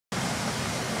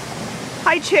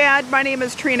Hi Chad, my name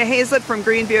is Trina Hazlett from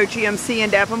Greenville GMC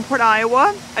in Davenport,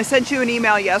 Iowa. I sent you an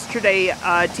email yesterday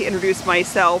to introduce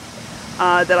myself,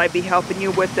 that I'd be helping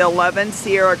you with the 11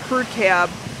 Sierra Crew Cab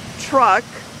truck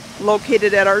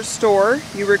located at our store.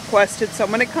 You requested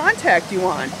someone to contact you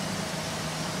on.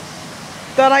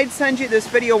 Thought I'd send you this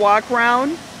video walk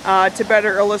around to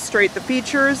better illustrate the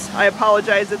features. I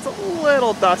apologize, it's a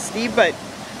little dusty, but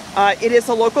it is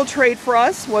a local trade for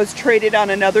us. Was traded on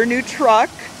another new truck.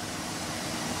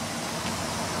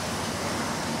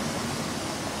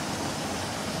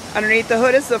 Underneath the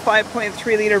hood is the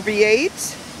 5.3 liter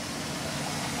V8.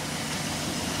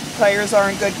 Tires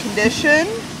are in good condition.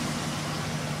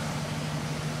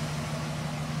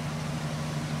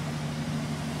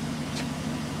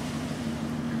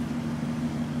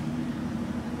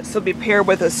 This will be paired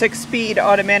with a 6-speed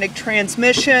automatic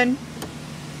transmission.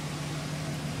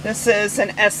 This is an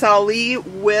SLE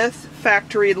with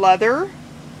factory leather.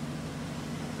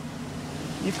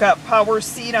 You've got power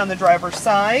seat on the driver's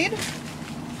side.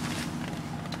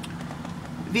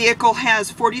 Vehicle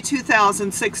has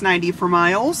 42,694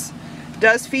 miles.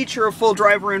 Does feature a full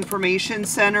driver information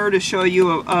center to show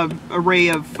you an array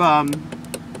of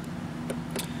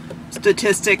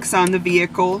statistics on the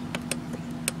vehicle.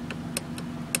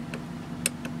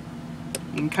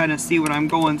 You can kind of see what I'm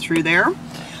going through there.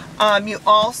 You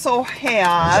also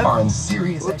have,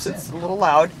 whoops, it's a little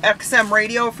loud, XM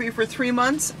radio free for 3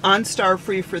 months, OnStar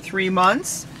free for 3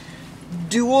 months,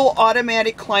 dual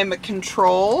automatic climate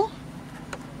control,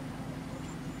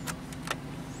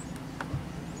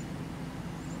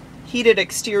 heated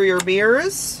exterior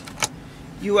mirrors,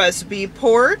 USB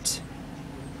port,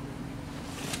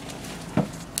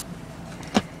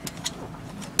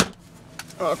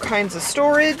 all kinds of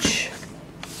storage,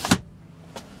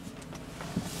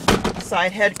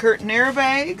 side head curtain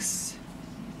airbags,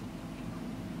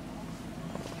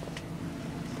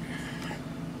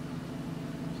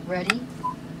 ready?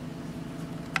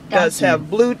 Does have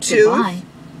Bluetooth. Goodbye.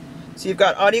 So you've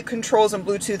got audio controls and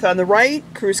Bluetooth on the right,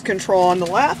 cruise control on the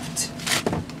left.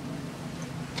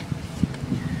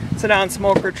 It's a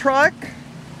non-smoker truck.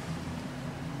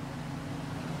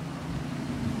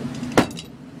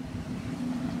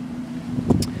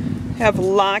 Have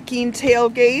locking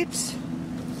tailgate.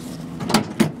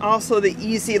 Also the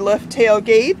easy lift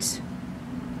tailgate.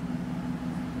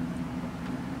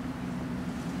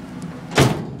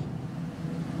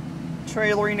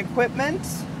 Trailering equipment.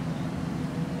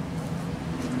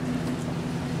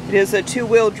 It is a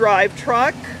 2-wheel drive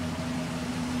truck.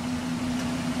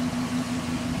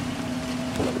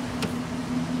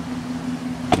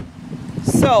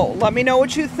 So let me know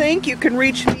what you think. You can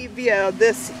reach me via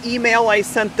this email I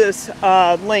sent this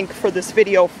link for this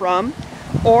video from,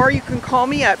 or you can call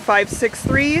me at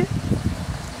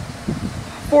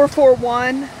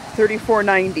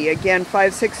 563-441-3490. Again,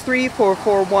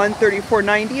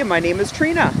 563-441-3490, and my name is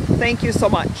Trina. Thank you so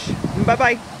much.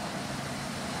 Bye-bye.